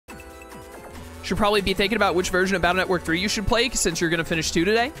Should probably be thinking about which version of Battle Network 3 you should play since you're going to finish 2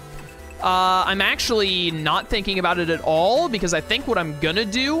 today. I'm actually not thinking about it at all because I think what I'm going to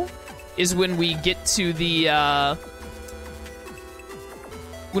do is when we get to the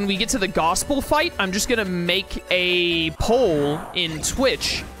Gospel fight, I'm just going to make a poll in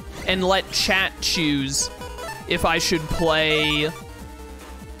Twitch and let chat choose if I should play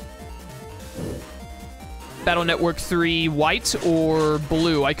Battle Network 3 white or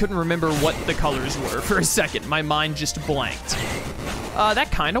blue. I couldn't remember what the colors were for a second. My mind just blanked.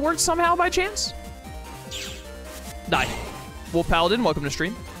 That kind of worked somehow by chance. Die. Wolf Paladin, welcome to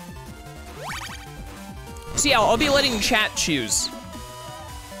stream. So yeah, I'll be letting chat choose.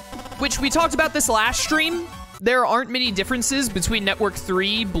 Which we talked about this last stream. There aren't many differences between Network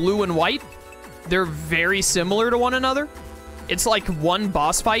 3, blue and white. They're very similar to one another. It's like one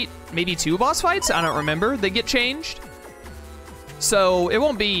boss fight, maybe 2 boss fights, I don't remember, they get changed. So it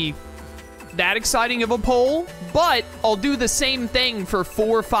won't be that exciting of a poll, but I'll do the same thing for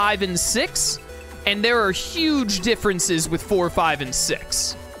 4, 5, and 6, and there are huge differences with 4, 5, and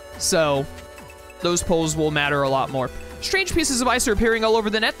 6. So those polls will matter a lot more. Strange pieces of ice are appearing all over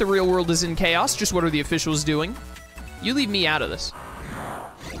the net. The real world is in chaos. Just what are the officials doing? You leave me out of this.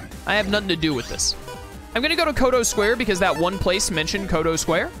 I have nothing to do with this. I'm gonna go to Kodo Square because that one place mentioned Kodo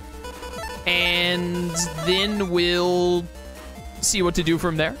Square. And then we'll see what to do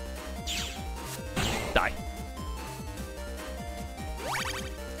from there. Die.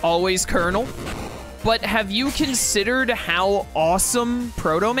 Always Colonel. But have you considered how awesome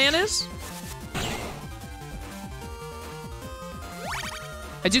Proto Man is?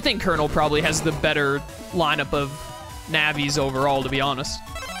 I do think Colonel probably has the better lineup of Navis overall, to be honest.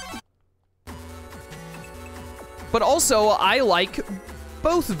 But also, I like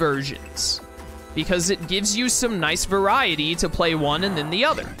both versions because it gives you some nice variety to play one and then the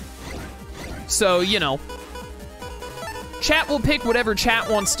other. So, you know, chat will pick whatever chat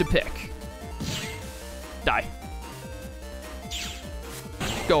wants to pick. Die.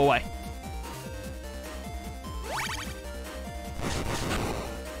 Go away.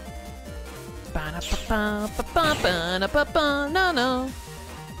 No.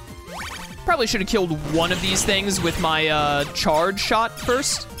 Probably should have killed one of these things with my charge shot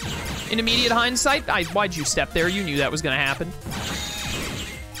first. In immediate hindsight, why'd you step there? You knew that was gonna happen.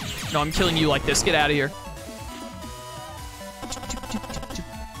 No, I'm killing you like this. Get out of here.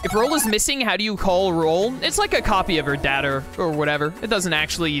 If Roll is missing, how do you call Roll? It's like a copy of her data or whatever. It doesn't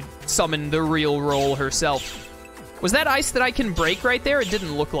actually summon the real Roll herself. Was that ice that I can break right there? It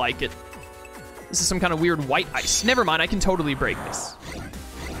didn't look like it. This is some kind of weird white ice. Never mind, I can totally break this.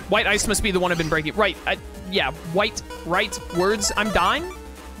 White ice must be the one I've been breaking. Right, yeah, white, right, words. I'm dying.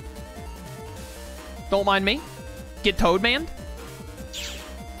 Don't mind me. Get Toadman.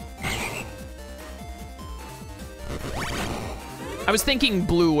 I was thinking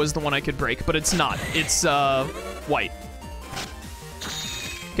blue was the one I could break, but it's not. It's, white.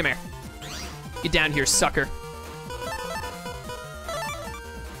 Come here. Get down here, sucker.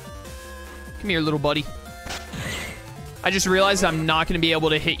 Come here, little buddy. I just realized I'm not going to be able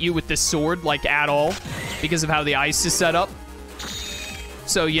to hit you with this sword, like, at all, because of how the ice is set up.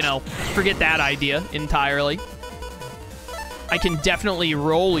 So, you know, forget that idea entirely. I can definitely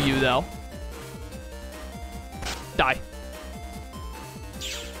roll you, though. Die.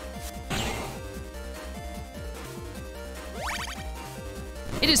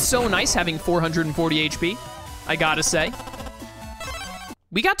 It is so nice having 440 HP, I gotta say.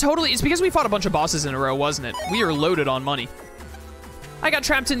 We got totally... It's because we fought a bunch of bosses in a row, wasn't it? We are loaded on money. I got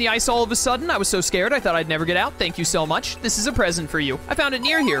trapped in the ice all of a sudden. I was so scared I thought I'd never get out. Thank you so much. This is a present for you. I found it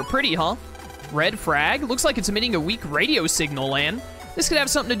near here. Pretty, huh? Red frag? Looks like it's emitting a weak radio signal, Lan. This could have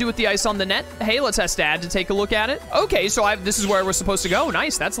something to do with the ice on the net. Hey, let's ask Dad to take a look at it. Okay, so this is where we're supposed to go.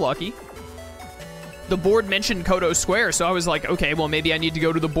 Nice, that's lucky. The board mentioned Kodo Square, so I was like, okay, well, maybe I need to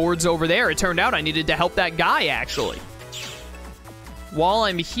go to the boards over there. It turned out I needed to help that guy, actually. While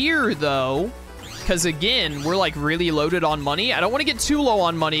I'm here, though, because, again, we're, like, really loaded on money. I don't want to get too low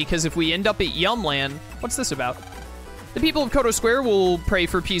on money, because if we end up at Yumland... What's this about? The people of Kodo Square will pray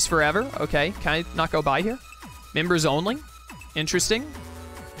for peace forever. Okay, can I not go by here? Members only? Interesting.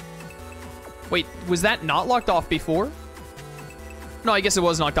 Wait, was that not locked off before? No, I guess it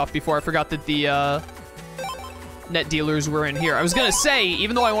was knocked off before. I forgot that the, net dealers were in here. I was gonna say,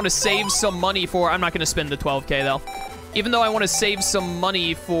 even though I want to save some money for... I'm not gonna spend the 12K, though. Even though I want to save some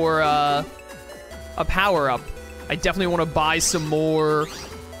money for, a power-up, I definitely want to buy some more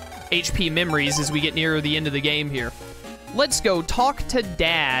HP memories as we get nearer the end of the game here. Let's go talk to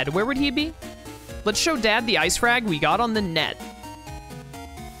Dad. Where would he be? Let's show Dad the ice frag we got on the net.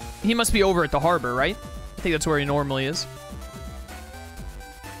 He must be over at the harbor, right? I think that's where he normally is.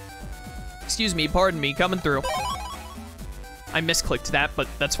 Excuse me, pardon me, coming through. I misclicked that, but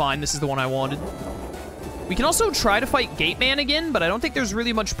that's fine. This is the one I wanted. We can also try to fight Gateman again, but I don't think there's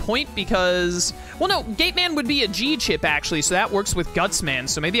really much point because... Well, no, Gateman would be a G chip, actually, so that works with Gutsman,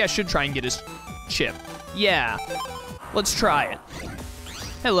 so maybe I should try and get his chip. Yeah. Let's try it.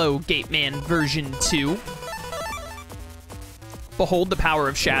 Hello, Gateman version 2. Behold the power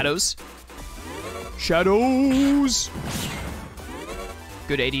of shadows. Shadows!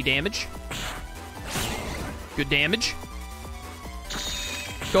 Good 80 damage. Good damage.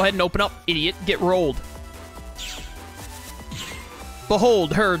 Go ahead and open up, idiot. Get rolled.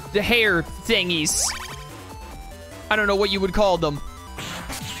 Behold her hair thingies. I don't know what you would call them.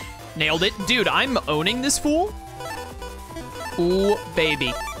 Nailed it. Dude, I'm owning this fool. Ooh,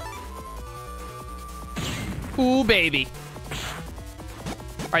 baby. Ooh, baby.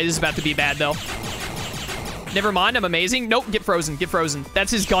 All right, this is about to be bad, though. Never mind, I'm amazing. Nope, get frozen, get frozen.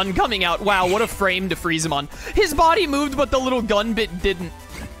 That's his gun coming out. Wow, what a frame to freeze him on. His body moved, but the little gun bit didn't.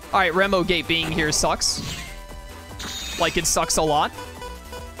 All right, Remo Gate being here sucks. Like, it sucks a lot.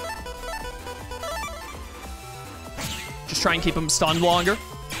 Just try and keep him stunned longer.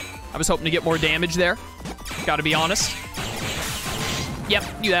 I was hoping to get more damage there. Gotta be honest.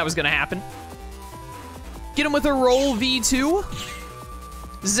 Yep, knew that was gonna happen. Get him with a roll V2.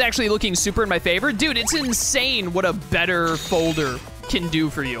 This is actually looking super in my favor. Dude, it's insane what a better folder can do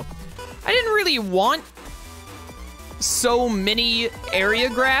for you. I didn't really want so many area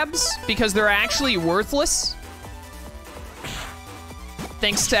grabs because they're actually worthless.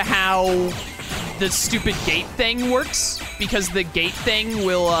 Thanks to how the stupid gate thing works. Because the gate thing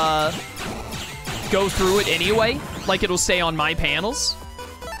will go through it anyway. Like it'll stay on my panels.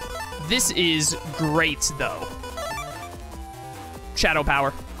 This is great, though. Shadow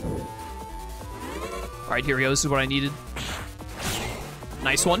power. All right, here we go. This is what I needed.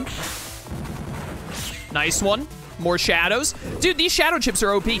 Nice one. Nice one. More shadows. Dude, these shadow chips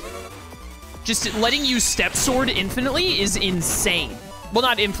are OP. Just letting you step sword infinitely is insane. Well,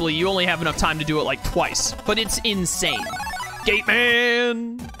 not infinitely. You only have enough time to do it like twice. But it's insane.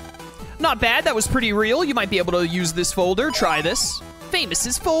 Gateman. Not bad. That was pretty real. You might be able to use this folder. Try this.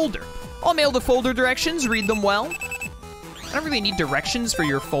 Famous's folder. I'll mail the folder directions. Read them well. I don't really need directions for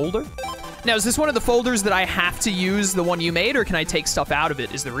your folder. Now, is this one of the folders that I have to use the one you made, or can I take stuff out of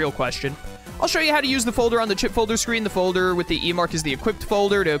it, is the real question. I'll show you how to use the folder on the chip folder screen. The folder with the E mark is the equipped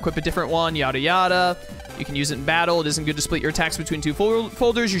folder to equip a different one, yada yada. You can use it in battle. It isn't good to split your attacks between two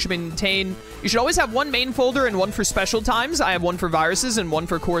folders. You should always have one main folder and one for special times. I have one for viruses and one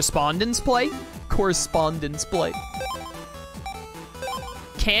for correspondence play. Correspondence play.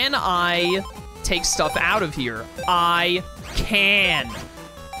 Can I take stuff out of here? I can.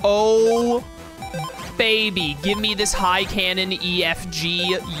 Oh, baby. Give me this high cannon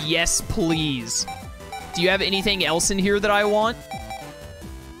EFG. Yes, please. Do you have anything else in here that I want?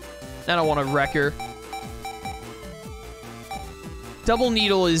 I don't want a wrecker. Double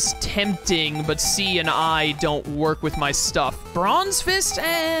needle is tempting, but C and I don't work with my stuff. Bronze fist?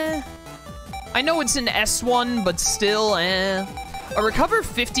 Eh. I know it's an S1, but still, eh. A recover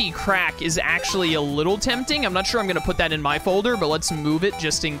 50 crack is actually a little tempting. I'm not sure I'm going to put that in my folder, but let's move it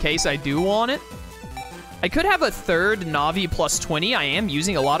just in case I do want it. I could have a third Navi plus 20. I am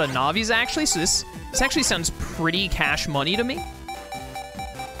using a lot of Navis, actually, so this actually sounds pretty cash money to me.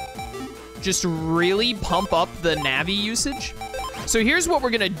 Just really pump up the Navi usage. So here's what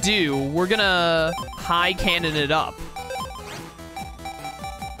we're going to do. We're going to high cannon it up.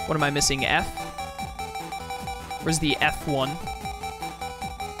 What am I missing? F? Where's the F1?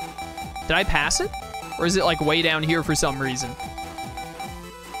 Did I pass it? Or is it like way down here for some reason?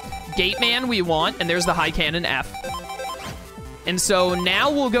 Gateman we want, and there's the high cannon F. And so now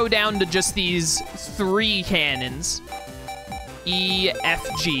we'll go down to just these 3 cannons. E, F,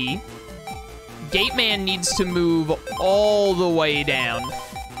 G. Gateman needs to move all the way down.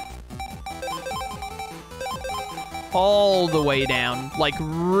 All the way down. Like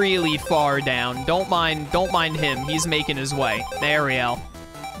really far down. Don't mind him. He's making his way. There we go.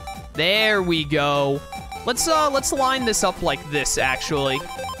 There we go. Let's line this up like this, actually.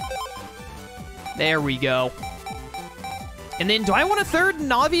 There we go. And then, do I want a third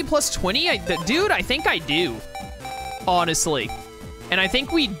Navi plus 20? Dude, I think I do. Honestly. And I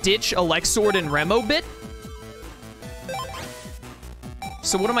think we ditch Alexord and Remo Bit.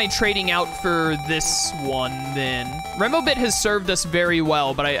 So what am I trading out for this one, then? Remo Bit has served us very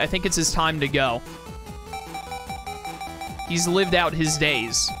well, but I think it's his time to go. He's lived out his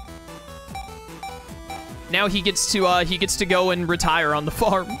days. Now he gets to go and retire on the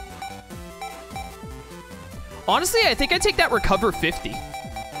farm. Honestly, I think I take that recover 50.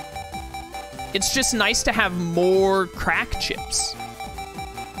 It's just nice to have more crack chips.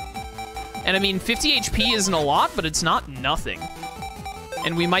 And I mean, 50 HP isn't a lot, but it's not nothing.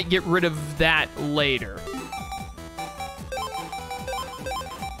 And we might get rid of that later.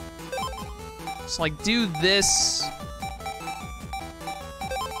 So, like, do this.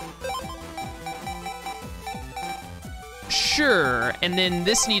 Sure, and then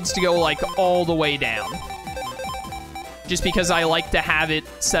this needs to go, like, all the way down. Just because I like to have it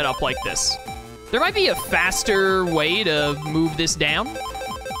set up like this. There might be a faster way to move this down.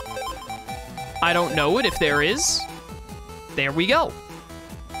 I don't know it if there is. There we go.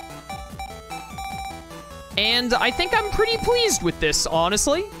 And I think I'm pretty pleased with this,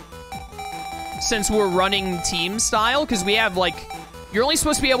 honestly. Since we're running team style, because we have, like, you're only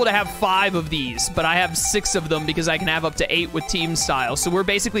supposed to be able to have 5 of these, but I have 6 of them because I can have up to 8 with team style. So we're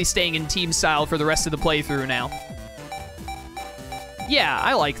basically staying in team style for the rest of the playthrough now. Yeah,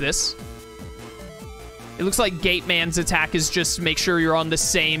 I like this. It looks like Gateman's attack is just make sure you're on the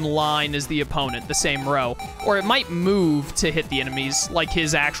same line as the opponent, the same row. Or it might move to hit the enemies like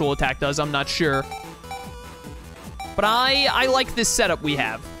his actual attack does, I'm not sure. But I like this setup we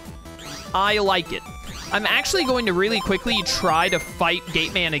have. I like it. I'm actually going to really quickly try to fight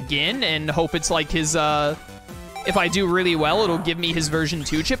Gateman again and hope it's like his, if I do really well, it'll give me his version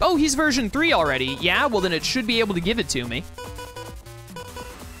 2 chip. Oh, he's version 3 already. Yeah, well then it should be able to give it to me.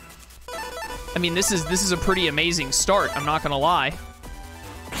 I mean, this is a pretty amazing start, I'm not gonna lie.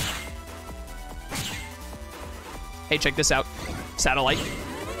 Hey, check this out. Satellite.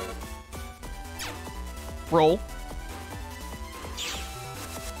 Roll.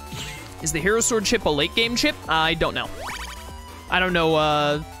 Is the Hero Sword chip a late game chip? I don't know. I don't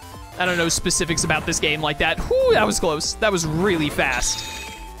know specifics about this game like that. Whew, that was close. That was really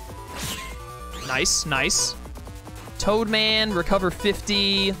fast. Nice, nice. Toadman, recover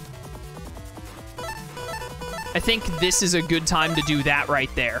 50. I think this is a good time to do that right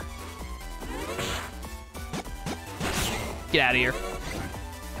there. Get out of here.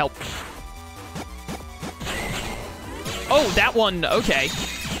 Help. Oh, that one, okay.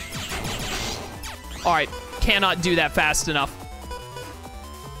 All right, cannot do that fast enough.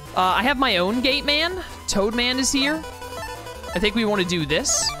 I have my own Gateman. Toadman is here. I think we want to do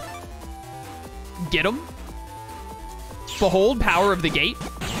this. Get him. Behold, power of the gate.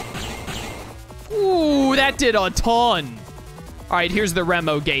 Ooh, that did a ton. All right, here's the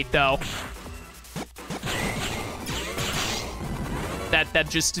Remo gate, though. That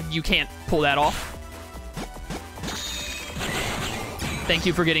just, you can't pull that off. Thank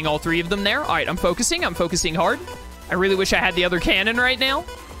you for getting all 3 of them there. All right, I'm focusing hard. I really wish I had the other cannon right now.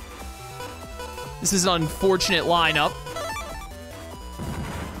 This is an unfortunate lineup.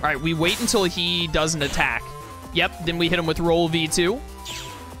 All right, we wait until he doesn't attack. Yep, then we hit him with roll V2.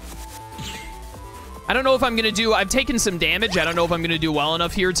 I don't know if I'm gonna do, I've taken some damage. I don't know if I'm gonna do well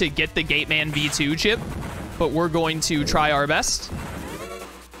enough here to get the Gateman V2 chip, but we're going to try our best.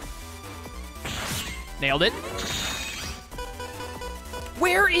 Nailed it.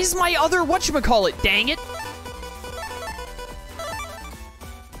 Where is my other whatchamacallit? Dang it.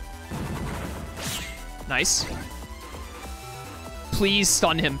 Nice. Please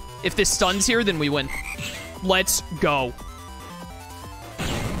stun him. If this stuns here, then we win. Let's go.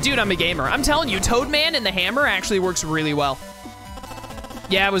 Dude, I'm a gamer. I'm telling you, Toadman and the hammer actually works really well.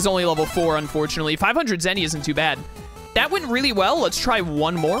 Yeah, it was only level 4, unfortunately. 500 Zenny isn't too bad. That went really well. Let's try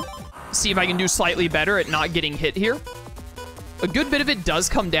one more. See if I can do slightly better at not getting hit here. A good bit of it does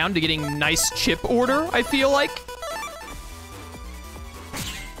come down to getting nice chip order, I feel like.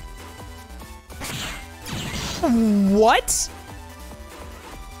 What?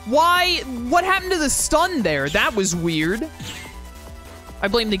 Why? What happened to the stun there? That was weird. I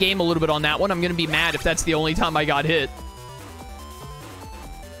blame the game a little bit on that one. I'm gonna be mad if that's the only time I got hit.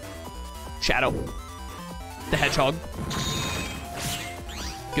 Shadow. The Hedgehog.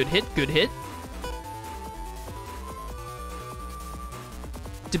 Good hit, good hit.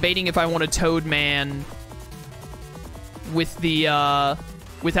 Debating if I want a Toadman with the,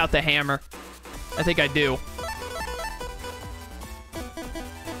 without the hammer. I think I do.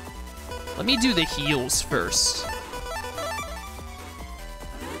 Let me do the heals first.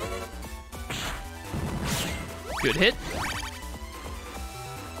 Good hit.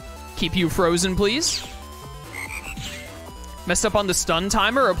 Keep you frozen, please. Messed up on the stun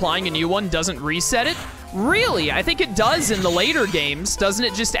timer. Applying a new one doesn't reset it. Really? I think it does in the later games. Doesn't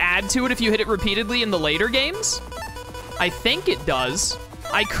it just add to it if you hit it repeatedly in the later games? I think it does.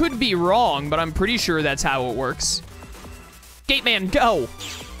 I could be wrong, but I'm pretty sure that's how it works. Gateman, go!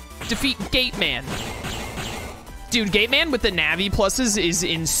 Defeat Gateman. Dude, Gateman with the Navi pluses is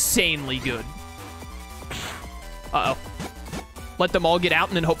insanely good. Uh-oh. Let them all get out,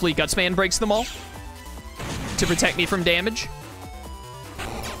 and then hopefully Gutsman breaks them all to protect me from damage.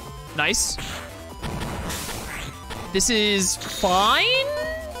 Nice. This is fine?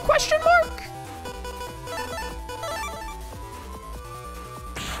 Question mark?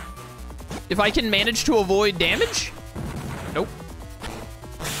 If I can manage to avoid damage? Nope.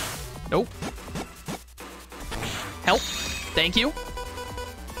 Nope. Help. Thank you.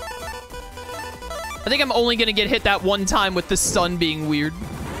 I think I'm only gonna get hit that one time with the stun being weird.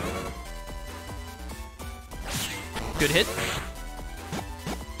 Good hit.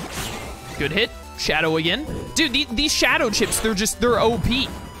 Good hit. Shadow again. Dude, these shadow chips, they're OP.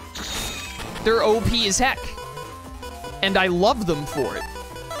 They're OP as heck. And I love them for it.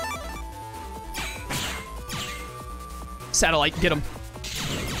 Satellite, get him.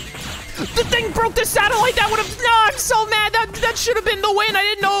 The thing broke the satellite. That would have. No, I'm so mad. That should have been the win. I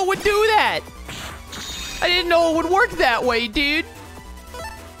didn't know it would do that. I didn't know it would work that way, dude.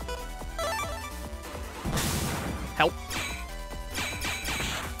 Help.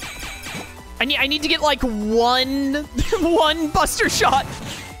 I need to get like one buster shot.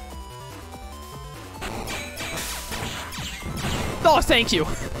 Oh, thank you.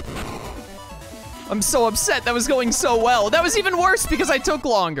 I'm so upset. That was going so well. That was even worse because I took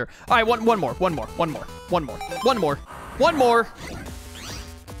longer. All right, one more.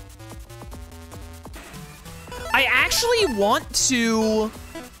 I actually want to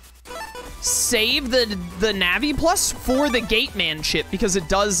save the Navi Plus for the Gateman chip because it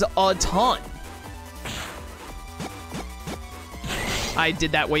does a ton. I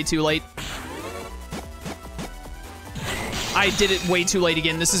did that way too late. I did it way too late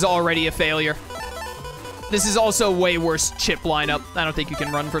again. This is already a failure. This is also way worse chip lineup. I don't think you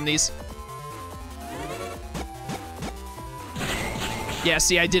can run from these. Yeah,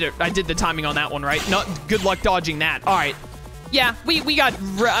 see, I did it. I did the timing on that one, right? No, good luck dodging that. All right. Yeah, we got,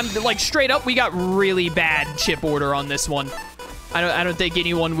 like, straight up, we got really bad chip order on this one. I don't think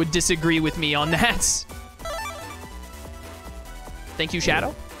anyone would disagree with me on that. Thank you,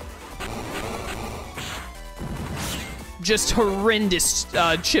 Shadow. Just horrendous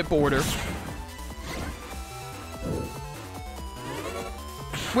chip order.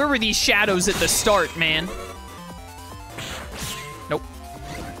 Where were these shadows at the start, man? Nope.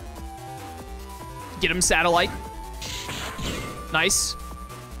 Get him, Satellite. Nice.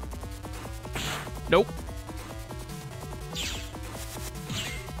 Nope.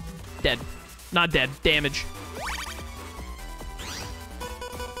 Dead. Not dead. Damage.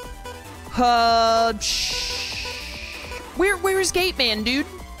 Where's Gateman, dude?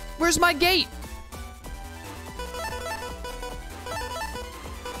 Where's my gate?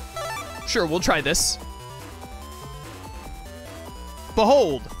 Sure, we'll try this.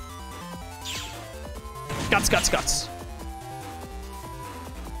 Behold. Guts, guts, guts.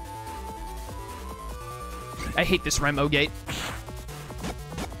 I hate this Remo gate.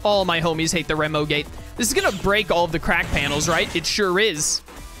 All my homies hate the Remo gate. This is gonna break all of the crack panels, right? It sure is.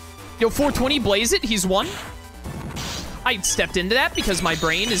 Yo, 420, blaze it, he's won. I stepped into that because my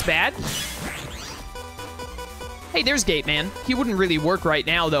brain is bad. Hey, there's Gateman. He wouldn't really work right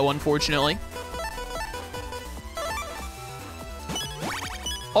now, though, unfortunately.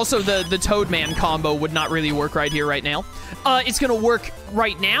 Also, the Toadman combo would not really work right here, right now. It's gonna work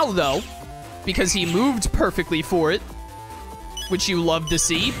right now, though, because he moved perfectly for it, which you love to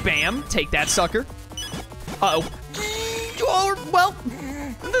see. Bam, take that, sucker. Uh-oh. Oh, well,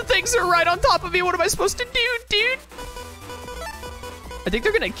 the things are right on top of me. What am I supposed to do, dude? I think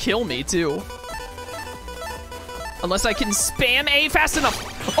they're gonna kill me, too. Unless I can spam A fast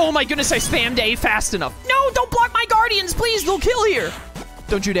enough. Oh my goodness, I spammed A fast enough. No, don't block my Guardians, please. They'll kill here.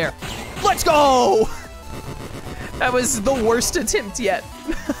 Don't you dare. Let's go. That was the worst attempt yet.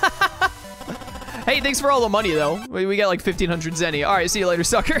 Hey, thanks for all the money, though. We got like 1,500 zenny. All right, see you later,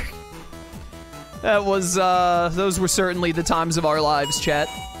 sucker. That was, those were certainly the times of our lives, chat.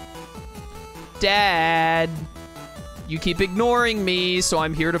 Dad, you keep ignoring me, so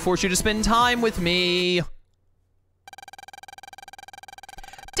I'm here to force you to spend time with me.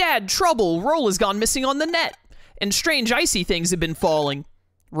 Dad, trouble. Roll has gone missing on the net, and strange icy things have been falling.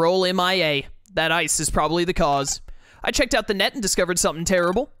 Roll MIA. That ice is probably the cause. I checked out the net and discovered something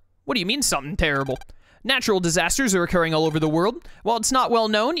terrible. What do you mean, something terrible? Natural disasters are occurring all over the world. While it's not well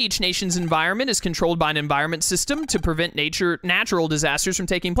known, each nation's environment is controlled by an environment system to prevent natural disasters from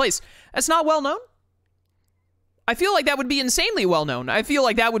taking place. That's not well known? I feel like that would be insanely well known. I feel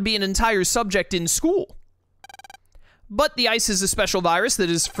like that would be an entire subject in school. But the ice is a special virus that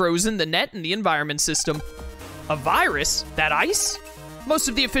has frozen the net and the environment system. A virus? That ice? Most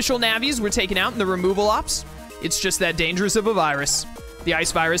of the official navies were taken out in the removal ops. It's just that dangerous of a virus. The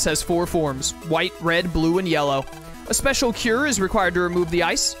ice virus has 4 forms: white, red, blue, and yellow. A special cure is required to remove the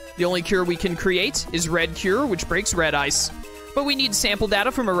ice. The only cure we can create is red cure, which breaks red ice. But we need sample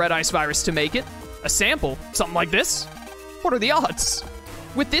data from a red ice virus to make it. A sample? Something like this? What are the odds?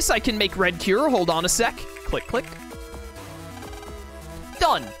 With this, I can make red cure. Hold on a sec. Click, click.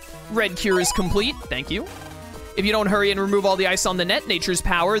 Done. Red cure is complete. Thank you. If you don't hurry and remove all the ice on the net, nature's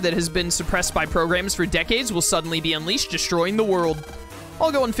power that has been suppressed by programs for decades will suddenly be unleashed, destroying the world.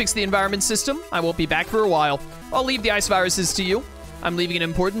 I'll go and fix the environment system. I won't be back for a while. I'll leave the ice viruses to you. I'm leaving an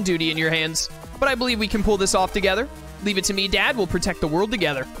important duty in your hands. But I believe we can pull this off together. Leave it to me, Dad. We'll protect the world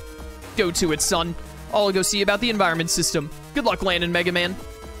together. Go to it, son. I'll go see about the environment system. Good luck, Lan and MegaMan.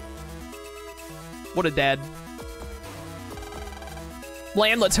 What a dad.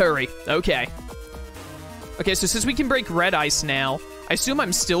 Lan, let's hurry. Okay. Okay, so since we can break red ice now, I assume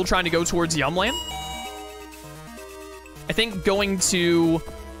I'm still trying to go towards Yumland. I think going to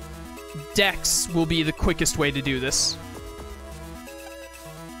Dex will be the quickest way to do this.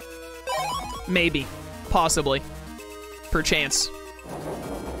 Maybe. Possibly. Perchance.